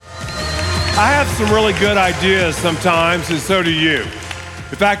I have some really good ideas sometimes, and so do you.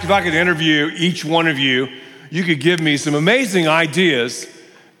 In fact, if I could interview each one of you, you could give me some amazing ideas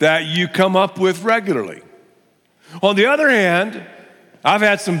that you come up with regularly. On the other hand, I've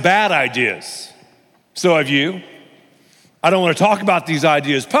had some bad ideas. So have you. I don't want to talk about these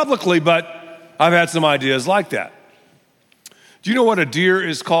ideas publicly, but I've had some ideas like that. Do you know what a deer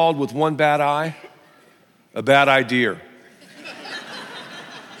is called with one bad eye? A bad idea.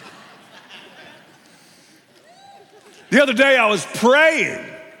 The other day I was praying,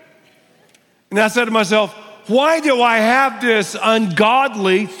 and I said to myself, why do I have this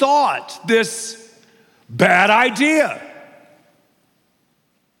ungodly thought, this bad idea?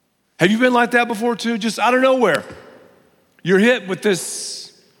 Have you been like that before too? Just out of nowhere, you're hit with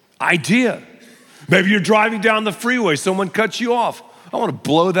this idea. Maybe you're driving down the freeway, someone cuts you off. I want to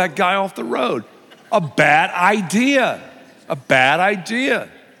blow that guy off the road. A bad idea, a bad idea.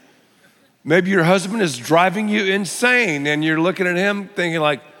 Maybe your husband is driving you insane and you're looking at him thinking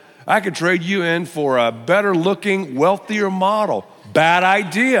like, I could trade you in for a better looking, wealthier model. Bad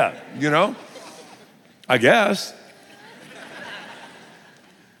idea, you know? I guess.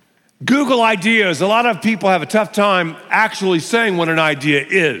 Google ideas. A lot of people have a tough time actually saying what an idea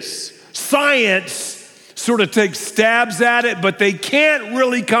is. Science sort of takes stabs at it, but they can't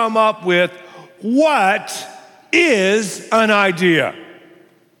really come up with what is an idea.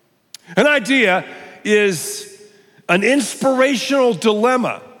 An idea is an inspirational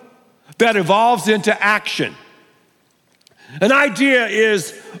dilemma that evolves into action. An idea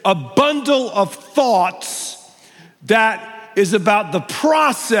is a bundle of thoughts that is about the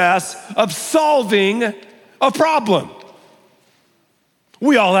process of solving a problem.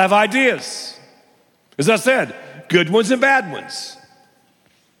 We all have ideas. As I said, good ones and bad ones.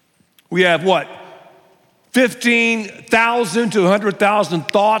 We have what? 15,000 to 100,000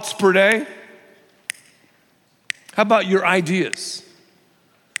 thoughts per day. How about your ideas?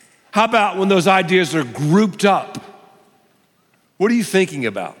 How about when those ideas are grouped up? What are you thinking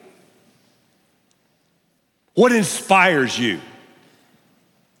about? What inspires you?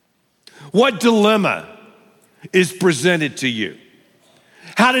 What dilemma is presented to you?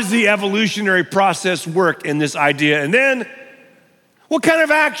 How does the evolutionary process work in this idea? And then, what kind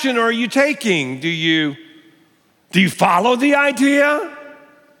of action are you taking? Do you follow the idea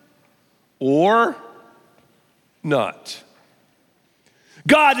or not?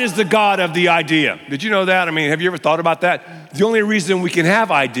 God is the God of the idea. Did you know that? I mean, have you ever thought about that? The only reason we can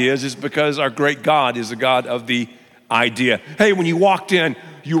have ideas is because our great God is the God of the idea. Hey, when you walked in,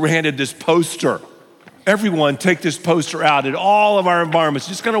 you were handed this poster. Everyone take this poster out in all of our environments.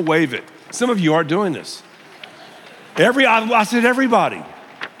 Just kind of wave it. Some of you aren't doing this. I said everybody.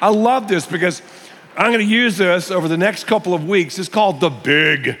 I love this because I'm going to use this over the next couple of weeks. It's called the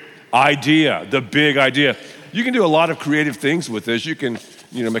big idea, the big idea. You can do a lot of creative things with this. You can,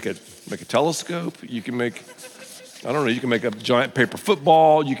 make a telescope. You can make, you can make a giant paper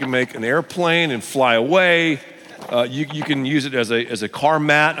football. You can make an airplane and fly away. You can use it as a car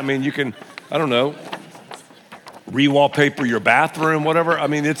mat. I mean, you can, re-wallpaper your bathroom, whatever. I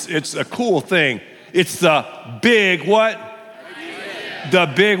mean, it's a cool thing. It's the big what? Idea.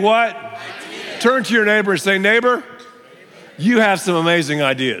 The big what? Idea. Turn to your neighbor and say, neighbor, you have some amazing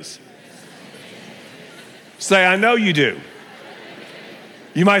ideas. Say, I know you do.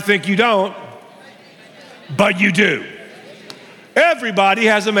 You might think you don't, but you do. Everybody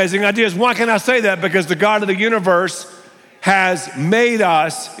has amazing ideas. Why can I say that? Because the God of the universe has made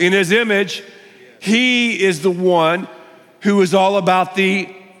us in his image. He is the one who is all about the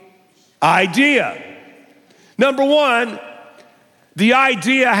idea. Number one, the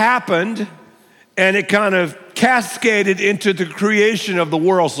idea happened and it kind of cascaded into the creation of the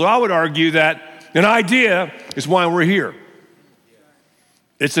world. So I would argue that an idea is why we're here.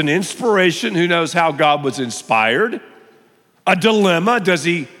 It's an inspiration. Who knows how God was inspired? A dilemma, does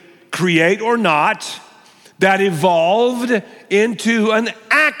he create or not? That evolved into an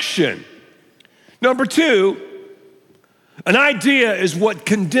action. Number two, an idea is what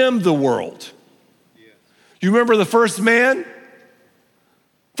condemned the world. You remember the first man?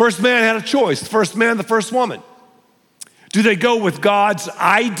 First man had a choice. The first man, the first woman. Do they go with God's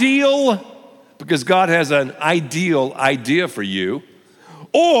ideal? Because God has an ideal idea for you.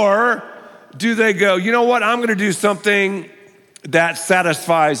 Or do they go, you know what, I'm going to do something that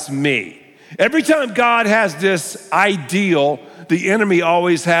satisfies me. Every time God has this ideal, the enemy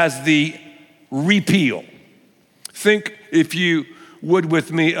always has the repeal. Think, if you would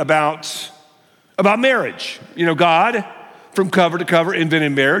with me, about marriage. God, from cover to cover,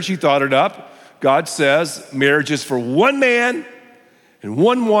 invented marriage. He thought it up. God says marriage is for one man and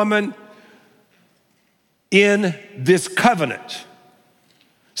one woman in this covenant.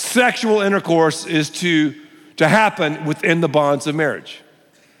 Sexual intercourse is to happen within the bonds of marriage.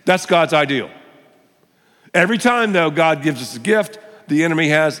 That's God's ideal. Every time, though, God gives us a gift, the enemy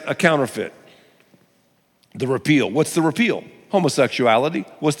has a counterfeit. The repeal. What's the repeal? Homosexuality.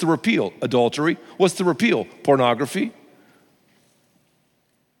 What's the repeal? Adultery. What's the repeal? Pornography.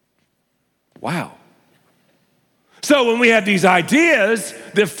 Wow. So when we have these ideas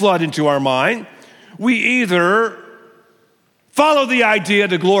that flood into our mind, we either follow the idea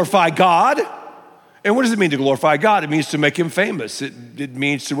to glorify God. And what does it mean to glorify God? It means to make him famous. It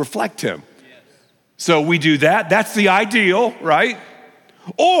means to reflect him. So we do that. That's the ideal, right?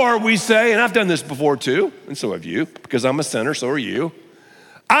 Or we say, and I've done this before too, and so have you, because I'm a sinner, so are you.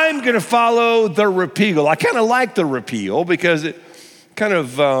 I'm going to follow the repeal. I kind of like the repeal because it kind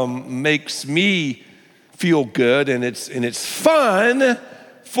of makes me feel good, and it's fun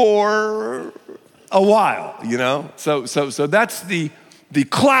for a while, you know? So that's the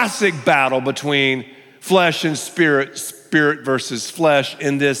classic battle between flesh and spirit, spirit versus flesh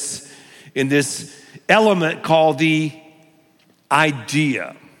in this element called the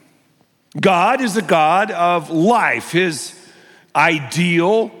idea. God is a God of life. His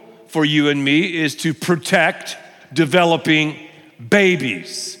ideal for you and me is to protect developing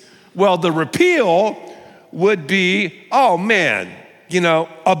babies. Well, the repeal would be, oh man, you know,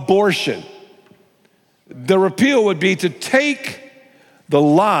 abortion. The repeal would be to take the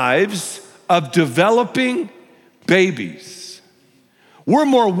lives of developing babies. We're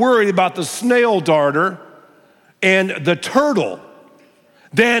more worried about the snail darter and the turtle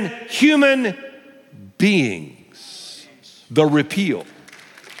than human beings. The repeal.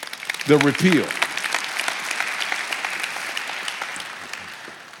 The repeal.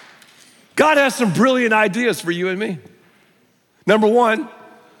 God has some brilliant ideas for you and me. Number one,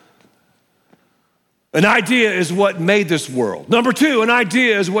 an idea is what made this world. Number two, an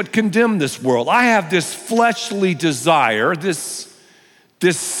idea is what condemned this world. I have this fleshly desire, this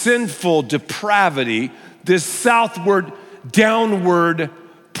sinful depravity, this southward, downward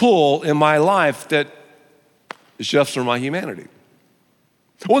pull in my life that is just from my humanity.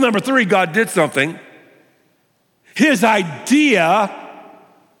 Well, number three, God did something. His idea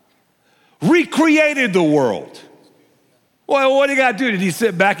recreated the world. Well, what did God do? Did he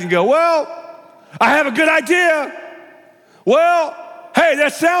sit back and go, well, I have a good idea. Well, hey,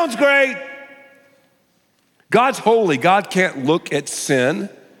 that sounds great. God's holy. God can't look at sin.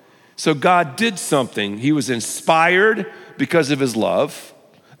 So God did something. He was inspired because of his love.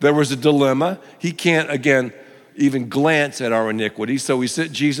 There was a dilemma. He can't, again, even glance at our iniquity. So he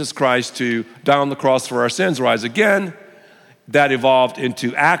sent Jesus Christ to die on the cross for our sins, rise again. That evolved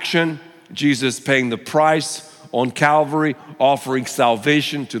into action. Jesus paying the price on Calvary, offering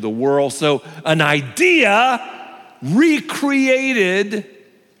salvation to the world. So an idea recreated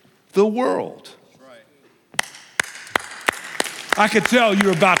the world. I could tell you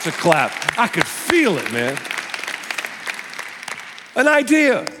were about to clap. I could feel it, man. An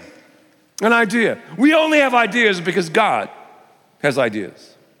idea. An idea. We only have ideas because God has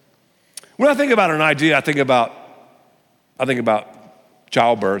ideas. When I think about an idea, I think about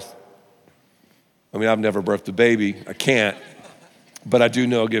childbirth. I mean, I've never birthed a baby. I can't. But I do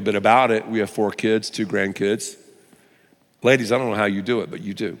know a good bit about it. We have 4 kids, 2 grandkids. Ladies, I don't know how you do it, but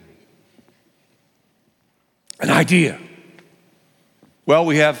you do. An idea. Well,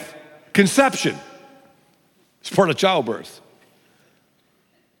 we have conception. It's part of childbirth.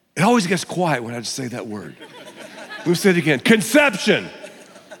 It always gets quiet when I just say that word. We'll say it again. Conception.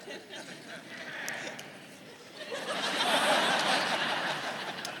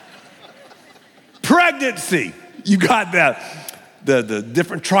 Pregnancy. You got that. The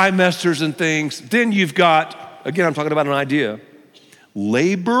different trimesters and things. Then you've got, again, I'm talking about an idea.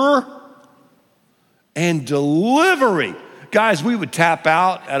 Labor and delivery. Guys, we would tap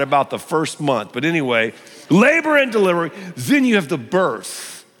out at about the first month. But anyway, labor and delivery. Then you have the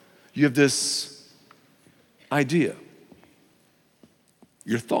birth. You have this idea.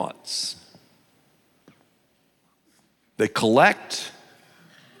 Your thoughts. They collect.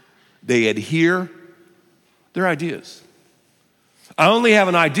 They adhere. They're ideas. I only have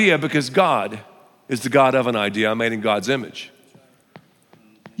an idea because God is the God of an idea. I'm made in God's image.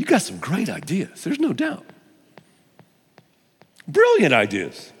 You got some great ideas. There's no doubt. Brilliant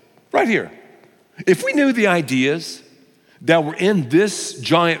ideas, right here. If we knew the ideas that were in this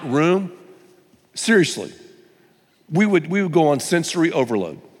giant room, seriously, we would go on sensory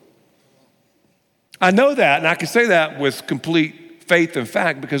overload. I know that, and I can say that with complete faith and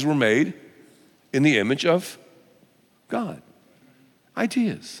fact because we're made in the image of God.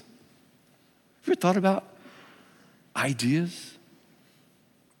 Ideas. Have you ever thought about Ideas.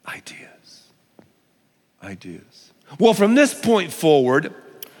 Well, from this point forward,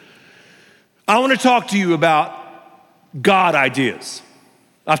 I want to talk to you about God ideas.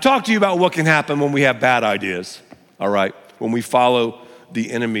 I've talked to you about what can happen when we have bad ideas, all right, when we follow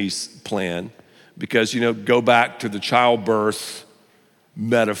the enemy's plan. Because, go back to the childbirth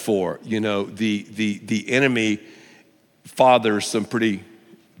metaphor. The enemy fathers some pretty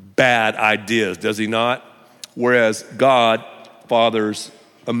bad ideas, does he not? Whereas God fathers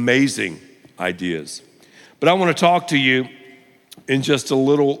amazing ideas. But I want to talk to you in just a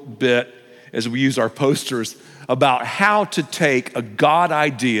little bit as we use our posters about how to take a God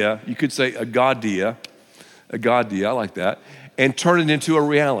idea, you could say a Godidea, I like that, and turn it into a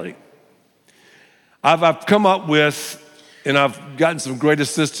reality. I've come up with, and I've gotten some great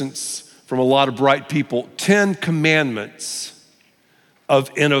assistance from a lot of bright people, 10 commandments of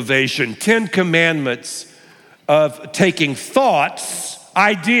innovation, 10 commandments of taking thoughts,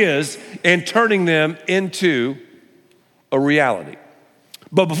 ideas, and turning them into a reality.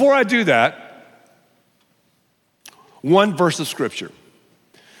 But before I do that, one verse of scripture.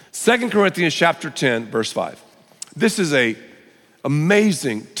 2 Corinthians chapter 10, verse 5. This is an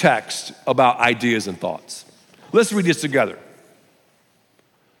amazing text about ideas and thoughts. Let's read this together.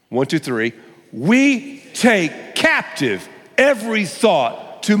 1, 2, 3. We take captive every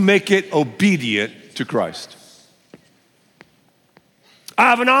thought to make it obedient to Christ. I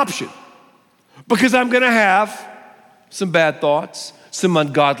have an option because I'm going to have some bad thoughts, some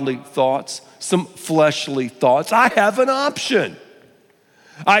ungodly thoughts, some fleshly thoughts. I have an option.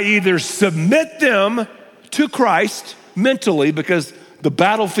 I either submit them to Christ mentally because the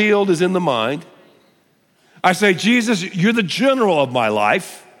battlefield is in the mind. I say, Jesus, you're the general of my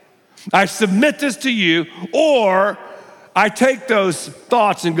life. I submit this to you, or I take those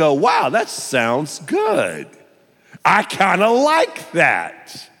thoughts and go, wow, that sounds good. I kind of like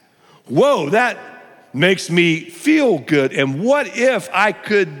that. Whoa, that makes me feel good. And what if I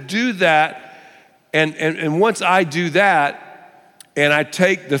could do that? And once I do that, and I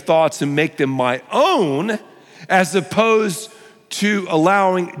take the thoughts and make them my own, as opposed to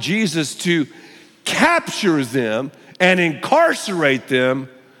allowing Jesus to capture them and incarcerate them,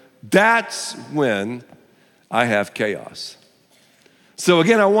 that's when I have chaos. So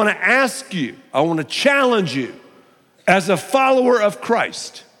again, I want to ask you, I want to challenge you as a follower of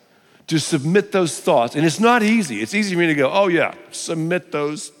Christ to submit those thoughts. And it's not easy. It's easy for me to go, oh yeah, submit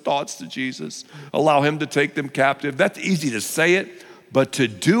those thoughts to Jesus, allow him to take them captive. That's easy to say it, but to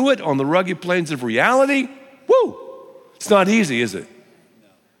do it on the rugged plains of reality, woo, it's not easy, is it?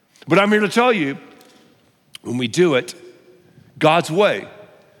 But I'm here to tell you, when we do it God's way,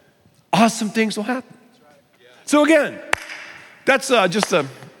 awesome things will happen. So again, that's just a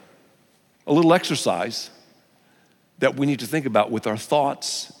little exercise that we need to think about with our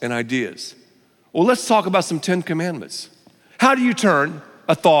thoughts and ideas. Well, let's talk about some 10 commandments. How do you turn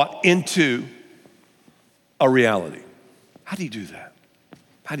a thought into a reality? How do you do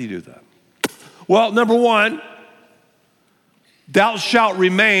that? Well, number one, thou shalt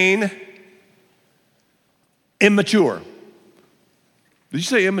remain immature. Did you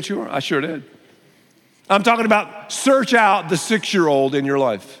say immature? I sure did. I'm talking about search out the 6-year-old in your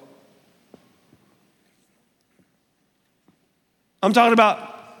life. I'm talking about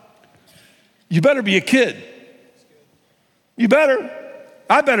you better be a kid. You better.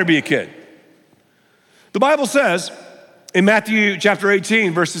 I better be a kid. The Bible says in Matthew chapter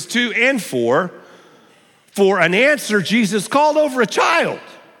 18, verses 2 and 4, for an answer, Jesus called over a child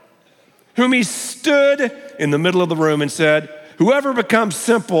whom he stood in the middle of the room and said, whoever becomes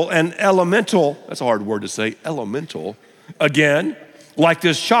simple and elemental, that's a hard word to say, elemental, again, like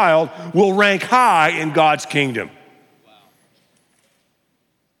this child, will rank high in God's kingdom.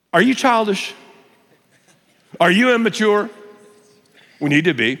 Are you childish? Are you immature? We need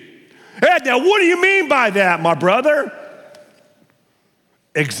to be. Hey, now what do you mean by that, my brother?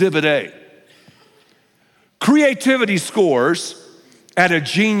 Exhibit A. Creativity scores at a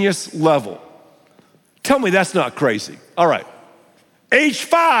genius level. Tell me that's not crazy. All right. Age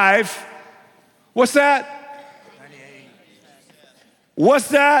 5, what's that? 98. What's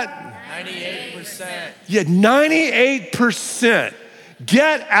that? 98%. Yeah, 98%.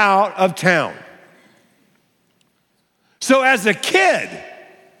 Get out of town. So as a kid,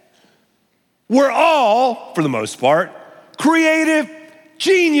 we're all, for the most part, creative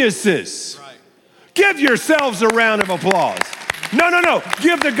geniuses. Right. Give yourselves a round of applause. No.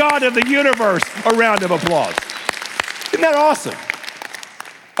 Give the God of the universe a round of applause. Isn't that awesome?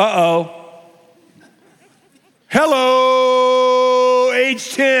 Uh-oh. Hello,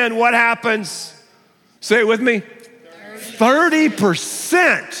 age 10, what happens? Say it with me.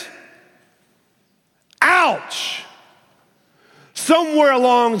 30%. Ouch. Somewhere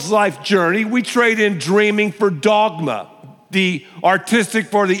along life journey, we trade in dreaming for dogma, the artistic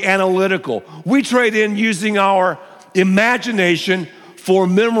for the analytical. We trade in using our imagination for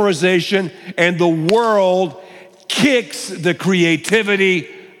memorization, and the world kicks the creativity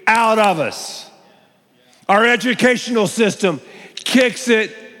out of us. Our educational system kicks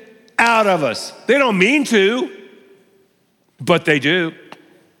it out of us. They don't mean to, but they do.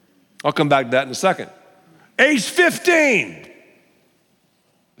 I'll come back to that in a second. Age 15.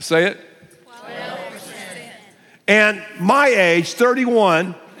 Say it. 12%. And my age,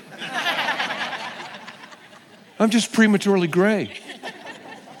 31, I'm just prematurely gray.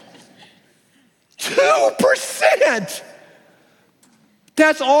 2%.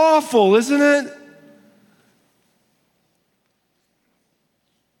 That's awful, isn't it?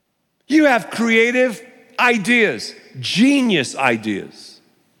 You have creative ideas, genius ideas.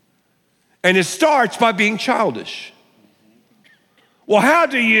 And it starts by being childish. Well, how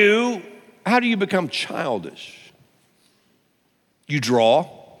do you become childish? You draw.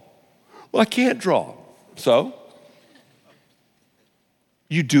 Well, I can't draw. So,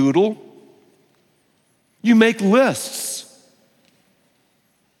 you doodle. You make lists.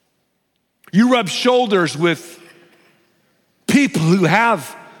 You rub shoulders with people who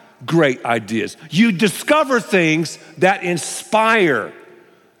have great ideas. You discover things that inspire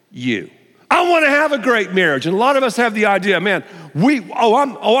you. I want to have a great marriage. And a lot of us have the idea, man,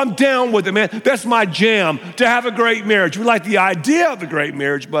 I'm down with it, man. That's my jam, to have a great marriage. We like the idea of a great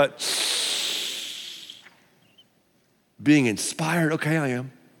marriage, but being inspired, okay, I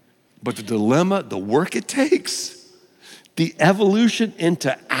am. But the dilemma, the work it takes, the evolution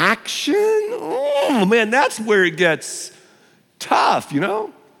into action, oh man, that's where it gets tough, you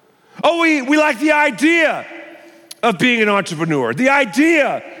know? Oh, we like the idea of being an entrepreneur, the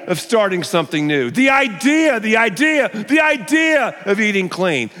idea of starting something new, the idea of eating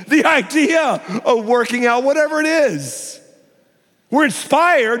clean, the idea of working out, whatever it is. We're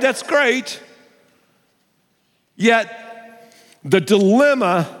inspired, that's great. Yet the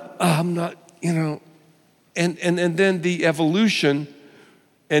dilemma, I'm not, and then the evolution,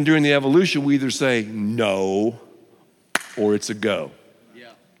 and during the evolution, we either say no or it's a go.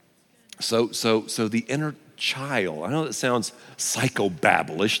 Yeah. So the inner child, I know that sounds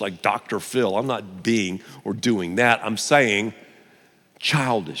psychobabblish, like Dr. Phil. I'm not being or doing that. I'm saying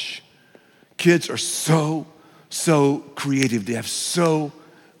childish. Kids are so creative. They have so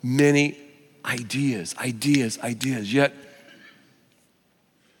many ideas. Yet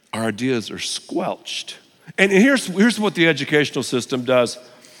our ideas are squelched. And here's what the educational system does.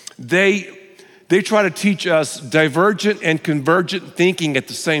 They try to teach us divergent and convergent thinking at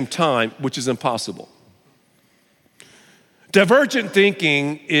the same time, which is impossible. Divergent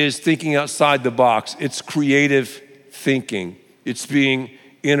thinking is thinking outside the box. It's creative thinking. It's being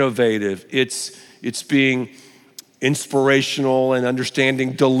innovative. It's being inspirational and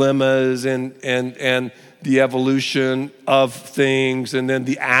understanding dilemmas and the evolution of things, and then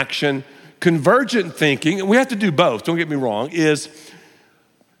the action. Convergent thinking, and we have to do both, don't get me wrong, is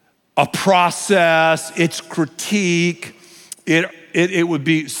a process, it's critique, it would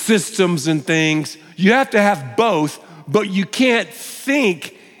be systems and things. You have to have both, but you can't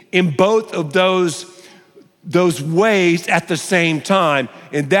think in both of those ways at the same time,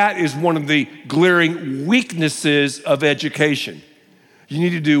 and that is one of the glaring weaknesses of education. You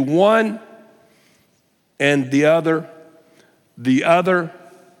need to do one and the other,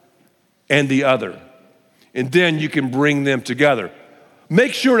 and the other. And then you can bring them together.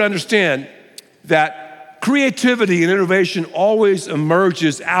 Make sure to understand that creativity and innovation always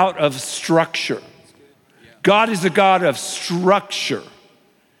emerges out of structure. God is a God of structure.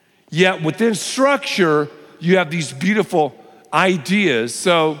 Yet within structure, you have these beautiful ideas.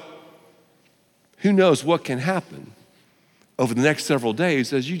 So who knows what can happen over the next several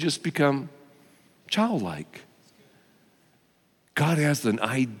days as you just become childlike. God has an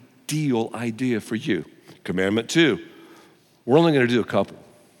ideal idea for you. Commandment 2, we're only going to do a couple.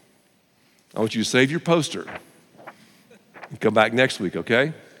 I want you to save your poster and come back next week,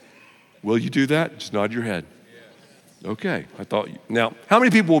 okay? Will you do that? Just nod your head. Okay, now, how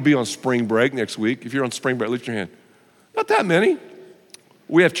many people will be on spring break next week? If you're on spring break, lift your hand. Not that many.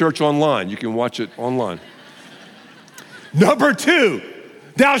 We have church online. You can watch it online. Number 2,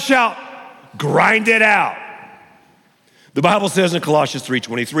 thou shalt grind it out. The Bible says in Colossians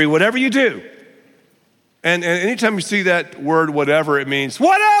 3:23, whatever you do, and anytime you see that word whatever, it means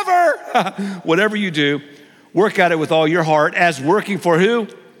whatever. Whatever you do, work at it with all your heart as working for who?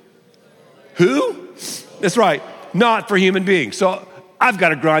 Who? That's right. not for human beings. So I've got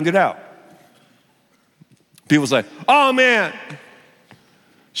to grind it out. People say, oh man,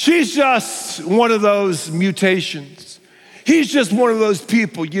 she's just one of those mutations. He's just one of those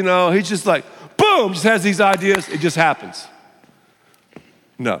people, he's just like, boom, just has these ideas, it just happens.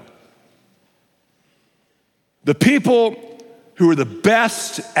 No. The people who are the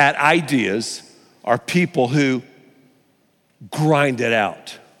best at ideas are people who grind it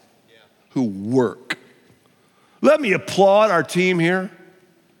out, who work. Let me applaud our team here.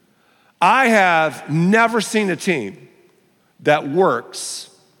 I have never seen a team that works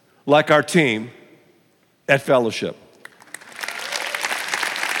like our team at Fellowship.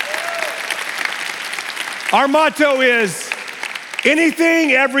 Our motto is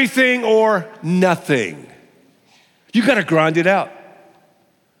anything, everything, or nothing. You gotta grind it out.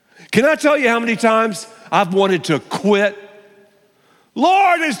 Can I tell you how many times I've wanted to quit?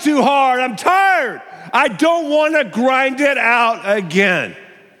 Lord, it's too hard, I'm tired. I don't wanna grind it out again.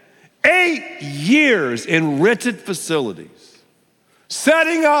 8 years in rented facilities,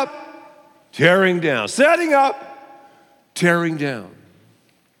 setting up, tearing down, setting up, tearing down.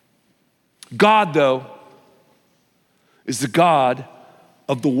 God, though, is the God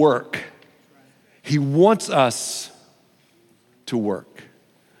of the work. He wants us to work.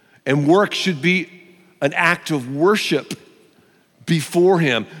 And work should be an act of worship before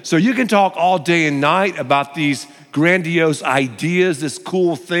him. So you can talk all day and night about these grandiose ideas, this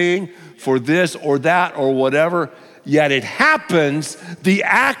cool thing for this or that or whatever, yet it happens, the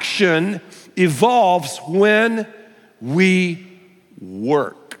action evolves when we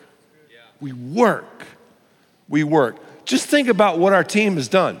work. We work. We work. Just think about what our team has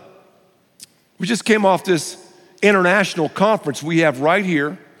done. We just came off this international conference we have right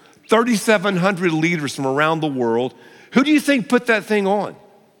here, 3,700 leaders from around the world. Who do you think put that thing on?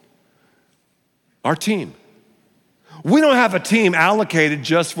 Our team. We don't have a team allocated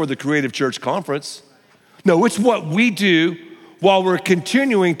just for the Creative Church Conference. No, it's what we do while we're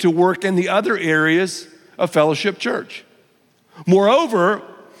continuing to work in the other areas of Fellowship Church. Moreover,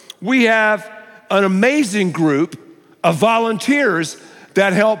 we have an amazing group of volunteers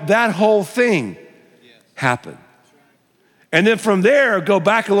that help that whole thing happen. And then from there, go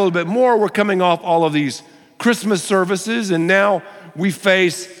back a little bit more, we're coming off all of these Christmas services, and now we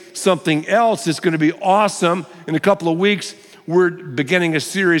face something else that's gonna be awesome. In a couple of weeks, we're beginning a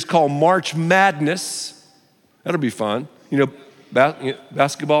series called March Madness. That'll be fun.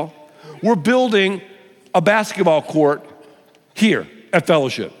 Basketball. We're building a basketball court here at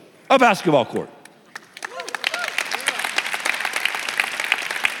Fellowship, a basketball court.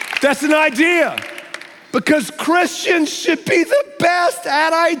 That's an idea, because Christians should be the best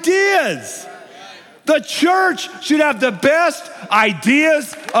at ideas. The church should have the best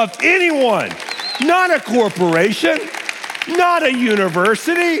ideas of anyone, not a corporation, not a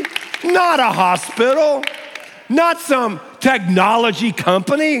university, not a hospital, not some technology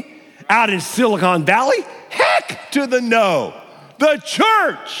company out in Silicon Valley. Heck to the no, the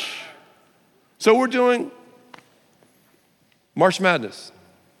church. So we're doing March Madness.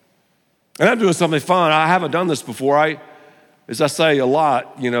 And I'm doing something fun. I haven't done this before. As I say a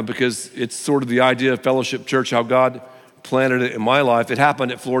lot, because it's sort of the idea of Fellowship Church, how God planted it in my life. It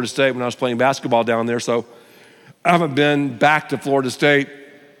happened at Florida State when I was playing basketball down there. So I haven't been back to Florida State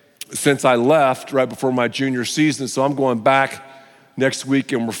since I left right before my junior season. So I'm going back next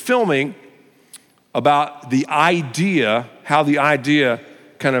week, and we're filming about the idea, how the idea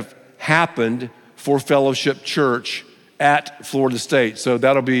kind of happened for Fellowship Church at Florida State. So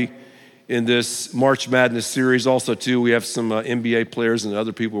that'll be in this March Madness series. Also, too, we have some NBA players and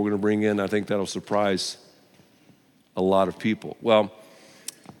other people we're going to bring in. I think that'll surprise a lot of people. Well,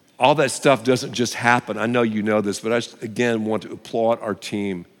 all that stuff doesn't just happen. I know you know this, but I just, again, want to applaud our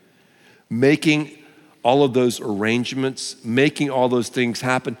team. Making all of those arrangements, making all those things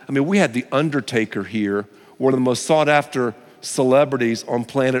happen. I mean, we had The Undertaker here, one of the most sought after celebrities on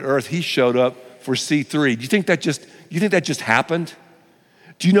planet Earth. He showed up for C3. Do you think that just happened?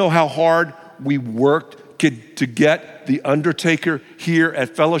 Do you know how hard we worked to get The Undertaker here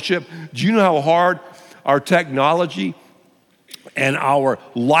at Fellowship? Do you know how hard our technology and our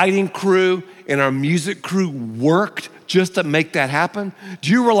lighting crew and our music crew worked just to make that happen? Do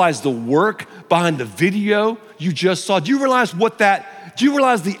you realize the work behind the video you just saw? Do you realize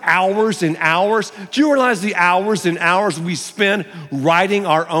the hours and hours? Do you realize the hours and hours we spend writing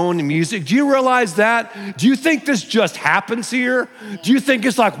our own music? Do you realize that? Do you think this just happens here? Do you think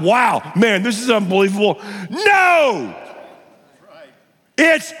it's like, wow, man, this is unbelievable? No!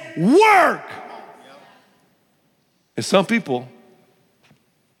 It's work! And some people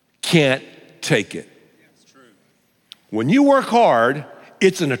can't take it. When you work hard,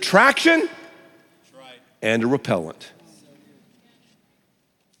 it's an attraction and a repellent.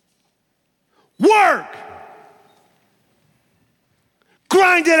 Work.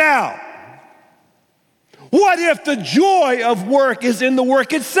 Grind it out. What if the joy of work is in the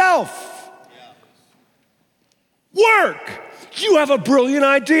work itself? Work. You have a brilliant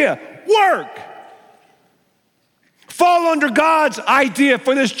idea. Work. Fall under God's idea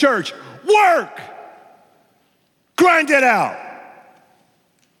for this church. Work. Grind it out.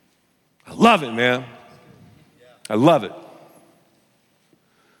 I love it, man. I love it.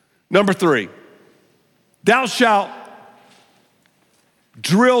 Number 3, thou shalt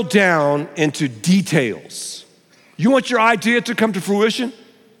drill down into details. You want your idea to come to fruition?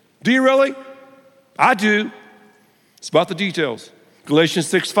 Do you really? I do. It's about the details. Galatians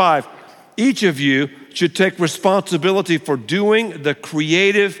 6:5. Each of you should take responsibility for doing the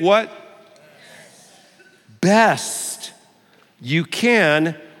creative what? Best you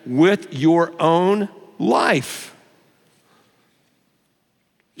can with your own life.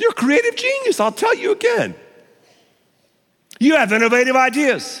 You're a creative genius, I'll tell you again. You have innovative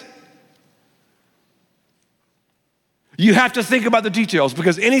ideas. You have to think about the details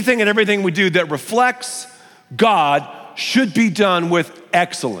because anything and everything we do that reflects God should be done with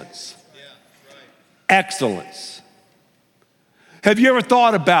excellence. Excellence. Have you ever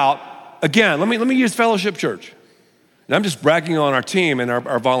thought about, again, let me use Fellowship Church. And I'm just bragging on our team and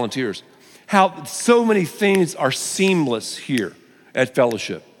our volunteers, how so many things are seamless here at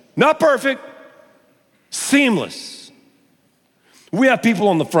Fellowship. Not perfect, seamless. We have people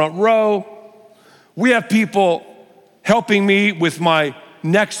on the front row. We have people helping me with my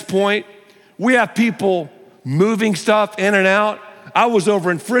next point. We have people moving stuff in and out. I was over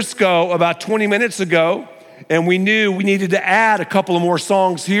in Frisco about 20 minutes ago, and we knew we needed to add a couple of more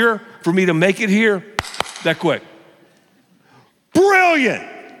songs here for me to make it here that quick. Brilliant.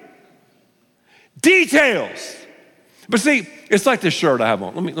 Details. But see, it's like this shirt I have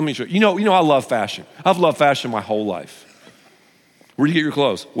on. Let me show you. You know I love fashion. I've loved fashion my whole life. Where do you get your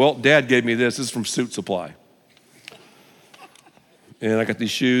clothes? Well, Dad gave me this. This is from Suit Supply. And I got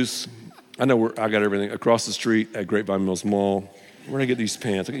these shoes. I know where I got everything. Across the street at Grapevine Mills Mall. Where did I get these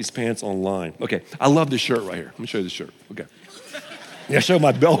pants? I got these pants online. Okay, I love this shirt right here. Let me show you this shirt. Okay. Yeah, show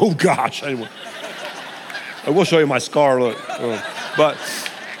my belt. Oh, gosh. I will show you my scar. Look. But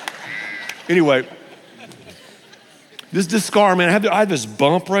anyway, this scar, man, I have this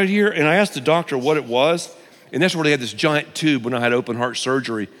bump right here, and I asked the doctor what it was, and that's where they had this giant tube when I had open heart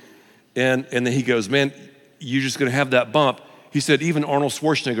surgery. And then he goes, man, you're just going to have that bump. He said, even Arnold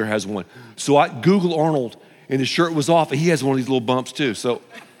Schwarzenegger has one. So I Googled Arnold, and his shirt was off, and he has one of these little bumps too. So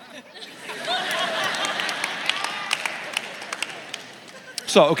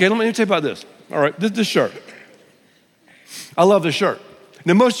okay, let me tell you about this. All right, this shirt. I love this shirt.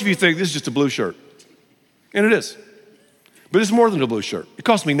 Now, most of you think this is just a blue shirt, and it is. But it's more than a blue shirt. It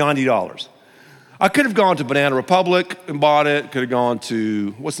cost me $90. I could have gone to Banana Republic and bought it. Could have gone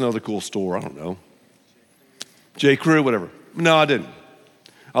to, what's another cool store? I don't know. J. Crew, whatever. No, I didn't.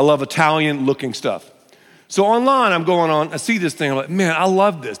 I love Italian-looking stuff. So online, I'm going on, I see this thing, I'm like, man, I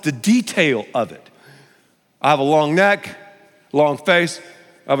love this, the detail of it. I have a long neck, long face,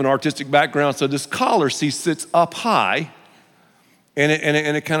 I have an artistic background, so this collar, sits up high, and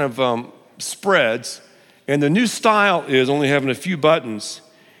it kind of spreads, and the new style is only having a few buttons.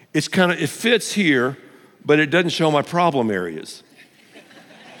 It fits here, but it doesn't show my problem areas.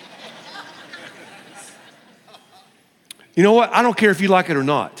 You know what? I don't care if you like it or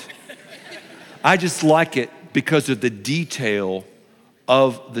not. I just like it because of the detail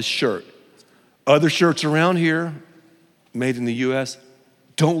of the shirt. Other shirts around here, made in the US,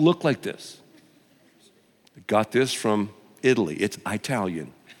 don't look like this. I got this from Italy. It's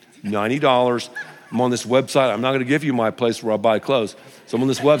Italian. $90. I'm on this website. I'm not gonna give you my place where I buy clothes. So I'm on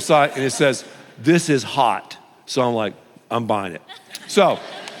this website and it says, this is hot. So I'm like, I'm buying it. So,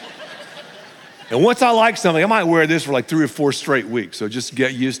 and once I like something, I might wear this for like 3 or 4 straight weeks. So just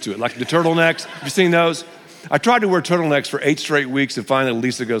get used to it. Like the turtlenecks, have you seen those? I tried to wear turtlenecks for 8 straight weeks and finally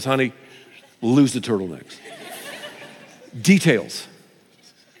Lisa goes, honey, lose the turtlenecks. Details.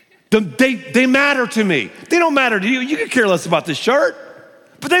 They matter to me. They don't matter to you. You could care less about this shirt,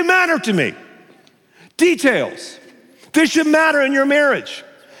 but they matter to me. Details. They should matter in your marriage.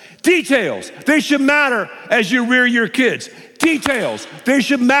 Details. They should matter as you rear your kids. Details. They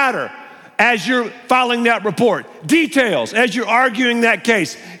should matter as you're filing that report. Details as you're arguing that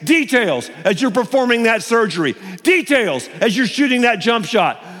case. Details as you're performing that surgery. Details as you're shooting that jump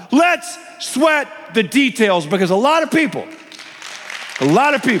shot. Let's sweat the details because a lot of people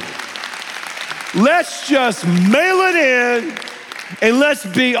Let's just mail it in and let's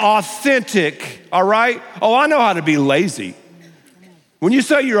be authentic, all right? Oh, I know how to be lazy. When you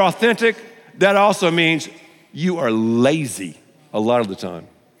say you're authentic, that also means you are lazy a lot of the time.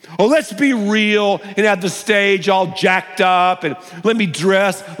 Oh, let's be real and have the stage all jacked up and let me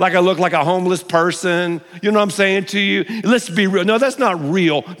dress like I look like a homeless person. You know what I'm saying to you? Let's be real. No, that's not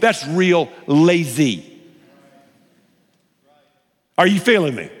real. That's real lazy. Are you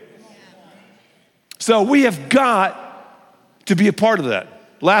feeling me? So we have got to be a part of that.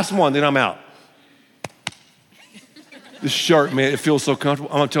 Last one, then I'm out. This shirt, man, it feels so comfortable.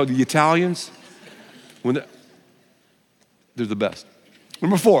 I'm gonna tell you, the Italians, they're the best.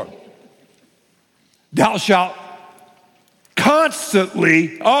 Number 4, thou shalt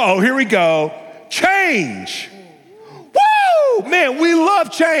constantly, here we go, change. Woo! Man, we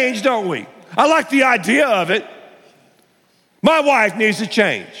love change, don't we? I like the idea of it. My wife needs to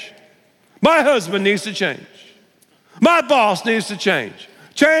change. My husband needs to change. My boss needs to change.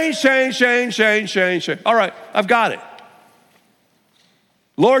 Change. All right, I've got it.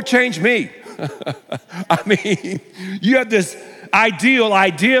 Lord, change me. I mean, you have this ideal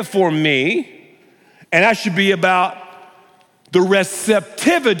idea for me, and that should be about the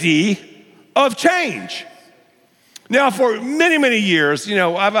receptivity of change. Now, for many, many years, you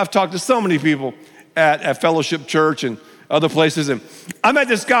know, I've talked to so many people at Fellowship Church and other places, and I met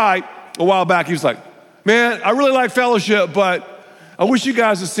this guy a while back. He was like, man, I really like Fellowship, but I wish you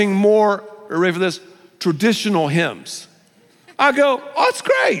guys would sing more, are you ready for this, traditional hymns. I go, oh, it's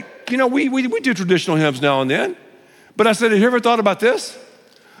great. You know, we do traditional hymns now and then. But I said, have you ever thought about this?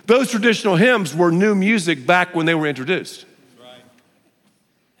 Those traditional hymns were new music back when they were introduced. Right.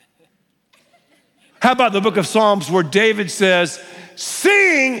 How about the book of Psalms where David says,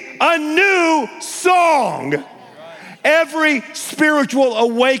 sing a new song. Right. Every spiritual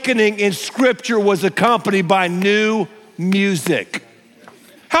awakening in Scripture was accompanied by new music.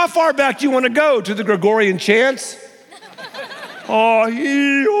 How far back do you want to go? To the Gregorian chants?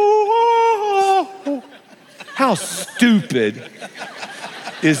 How stupid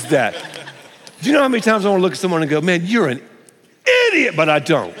is that? Do you know how many times I want to look at someone and go, man, you're an idiot, but I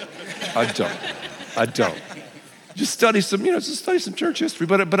don't. Just study some church history,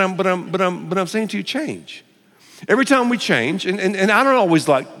 but I'm saying to you, change. Every time we change, and I don't always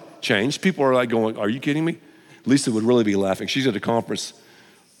like change. People are like going, are you kidding me? Lisa would really be laughing. She's at a conference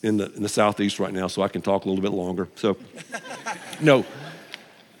in the Southeast right now, so I can talk a little bit longer. So, no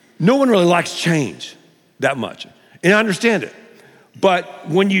one really likes change that much. And I understand it. But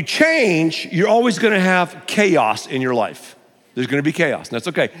when you change, you're always gonna have chaos in your life. There's gonna be chaos, and that's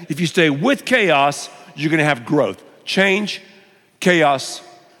okay. If you stay with chaos, you're gonna have growth. Change, chaos,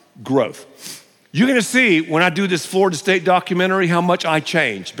 growth. You're gonna see when I do this Florida State documentary how much I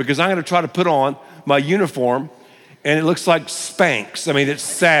change, because I'm gonna try to put on my uniform and it looks like Spanx. I mean, it's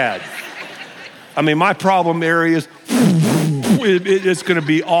sad. I mean, my problem area is, it's gonna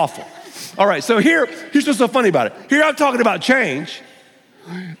be awful. All right, so here's what's so funny about it. Here I'm talking about change,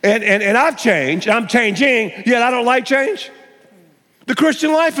 and I've changed, I'm changing, yet I don't like change. The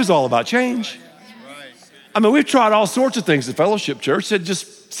Christian life is all about change. I mean, we've tried all sorts of things at Fellowship Church that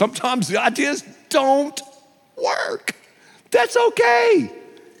just sometimes the ideas don't work. That's okay.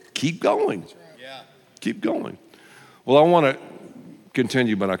 Keep going. Keep going. Well, I want to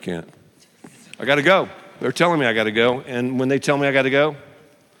continue, but I can't. I got to go. They're telling me I got to go, and when they tell me I got to go,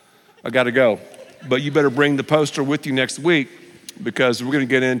 I got to go. But you better bring the poster with you next week, because we're going to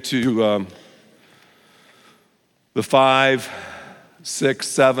get into the 5th, 6th,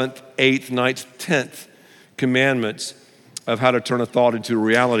 7th, 8th, 9th, 10th commandments of how to turn a thought into a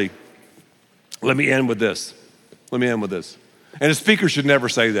reality. Let me end with this. And a speaker should never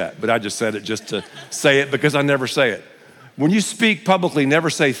say that, but I just said it just to say it because I never say it. When you speak publicly, never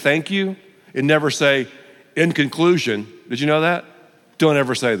say thank you and never say in conclusion. Did you know that? Don't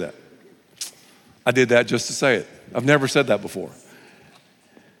ever say that. I did that just to say it. I've never said that before.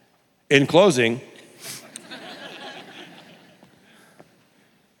 In closing,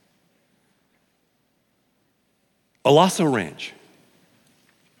 Alasso Ranch.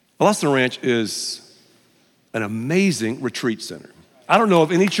 Alasso Ranch is an amazing retreat center. I don't know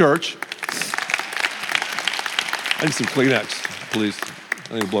of any church. I need some Kleenex, please.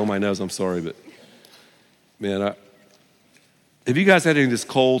 I need to blow my nose, I'm sorry, but man, have you guys had any of this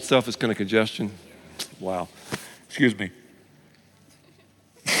cold stuff that's kind of congestion? Wow. Excuse me.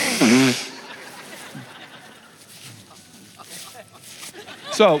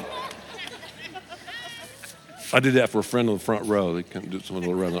 So, I did that for a friend on the front row. They kind of did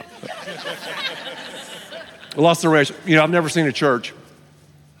something around that. Alasso Ranch, I've never seen a church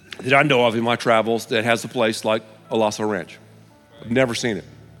that I know of in my travels that has a place like a Lasso Ranch. I've never seen it.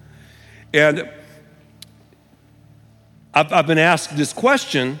 And I've been asked this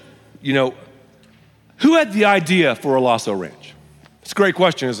question, who had the idea for a Lasso Ranch? It's a great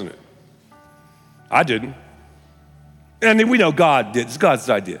question, isn't it? I didn't. And we know God did. It's God's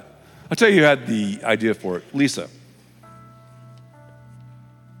idea. I'll tell you who had the idea for it, Lisa.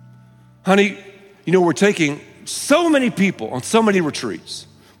 Honey, we're taking so many people on so many retreats.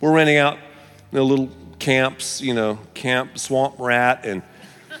 We're renting out little camps, Camp Swamp Rat, and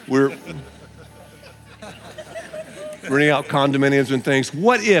we're renting out condominiums and things.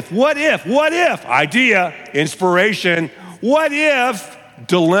 What if? Idea, inspiration. What if,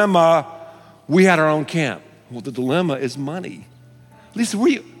 dilemma, we had our own camp? Well, the dilemma is money. Lisa,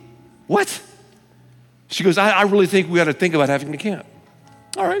 what? She goes, I really think we ought to think about having a camp.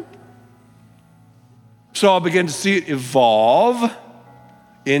 All right. So I began to see it evolve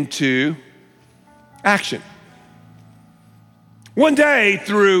into action. One day,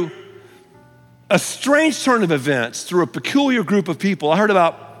 through a strange turn of events, through a peculiar group of people, I heard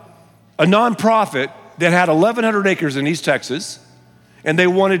about a nonprofit that had 1,100 acres in East Texas, and they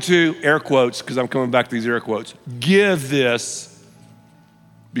wanted to, air quotes, because I'm coming back to these air quotes, give this,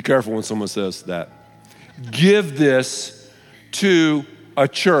 be careful when someone says that, give this to a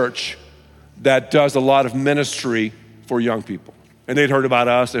church that does a lot of ministry for young people. And they'd heard about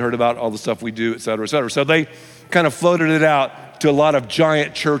us, they heard about all the stuff we do, et cetera, et cetera. So they kind of floated it out to a lot of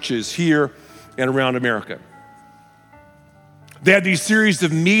giant churches here and around America. They had these series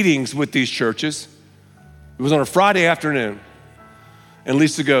of meetings with these churches. It was on a Friday afternoon. And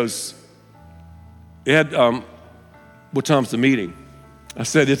Lisa goes, what time's the meeting? I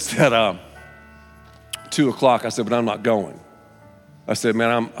said, it's at 2 o'clock. I said, but I'm not going. I said,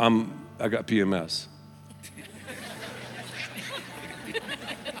 man, I got PMS.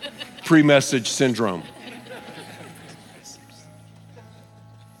 Pre-message syndrome.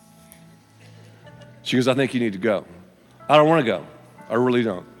 She goes, I think you need to go. I don't want to go. I really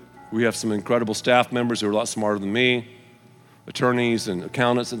don't. We have some incredible staff members who are a lot smarter than me, attorneys and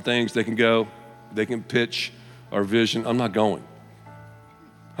accountants and things. They can go. They can pitch our vision. I'm not going.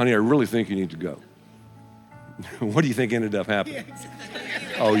 Honey, I really think you need to go. What do you think ended up happening?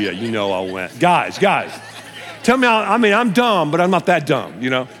 Oh, yeah, I went. Guys, tell me I'm dumb, but I'm not that dumb,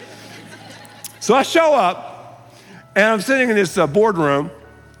 So I show up, and I'm sitting in this boardroom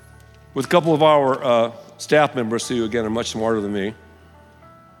with a couple of our staff members who, again, are much smarter than me.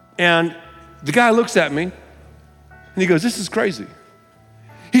 And the guy looks at me, and he goes, this is crazy.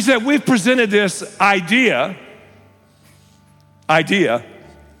 He said, we've presented this idea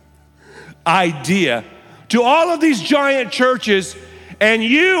to all of these giant churches, and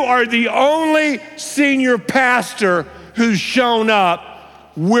you are the only senior pastor who's shown up.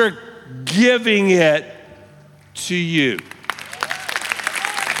 We're giving it to you.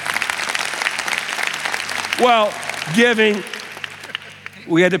 Well, giving,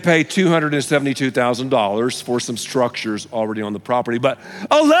 we had to pay $272,000 for some structures already on the property, but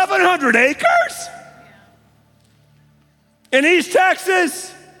 1,100 acres in East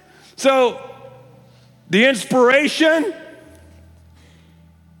Texas. So the inspiration,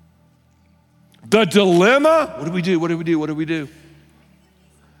 the dilemma, what do we do?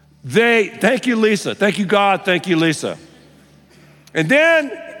 Thank you, Lisa. Thank you, God. Thank you, Lisa. And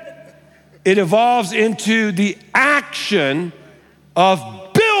then it evolves into the action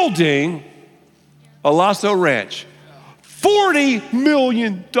of building a Lasso Ranch. $40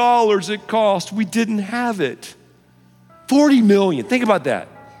 million it cost. We didn't have it. $40 million. Think about that.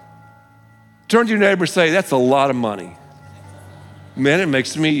 Turn to your neighbor and say, that's a lot of money. Man, it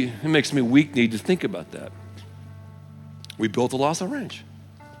makes me weak-kneed to think about that. We built a Lasso Ranch.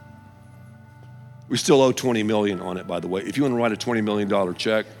 We still owe $20 million on it, by the way. If you want to write a $20 million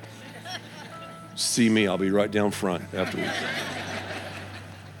check, see me. I'll be right down front afterwards.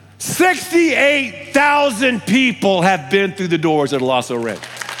 68,000 people have been through the doors at Lasso Ranch.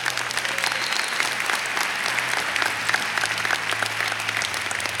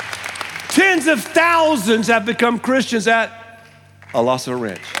 Tens of thousands have become Christians at a Lasso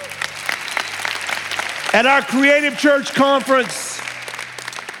Ranch. At our Creative Church Conference,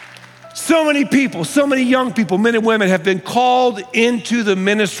 so many people, so many young people, men and women have been called into the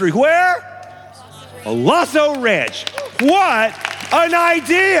ministry. Where? A Lasso Ranch. What an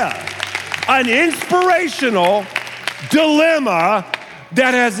idea. An inspirational dilemma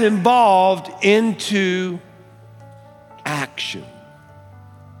that has evolved into action.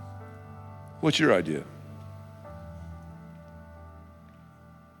 What's your idea?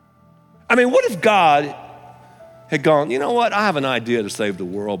 I mean, what if God had gone, you know what, I have an idea to save the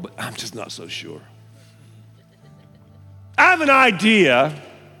world, but I'm just not so sure. I have an idea.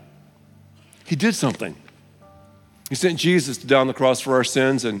 He did something. He sent Jesus to die on the cross for our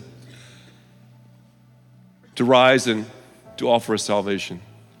sins and to rise and to offer us salvation.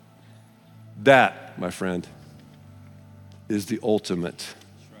 That, my friend, is the ultimate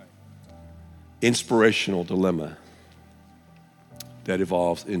inspirational dilemma that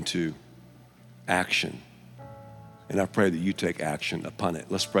evolves into action. And I pray that you take action upon it.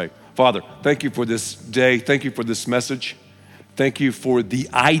 Let's pray. Father, thank you for this day. Thank you for this message. Thank you for the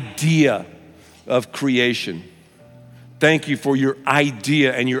idea of creation. Thank you for your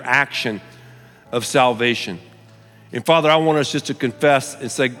idea and your action of salvation. And Father, I want us just to confess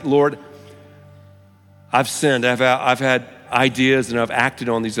and say, Lord, I've sinned. I've had ideas and I've acted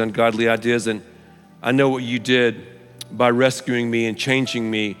on these ungodly ideas, and I know what you did by rescuing me and changing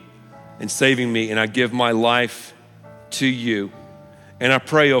me and saving me, and I give my life to you. And I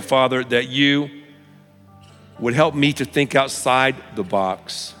pray, oh Father, that you would help me to think outside the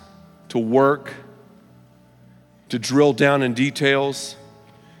box, to work, to drill down in details,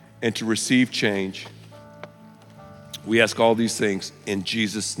 and to receive change. We ask all these things in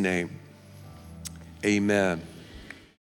Jesus' name. Amen.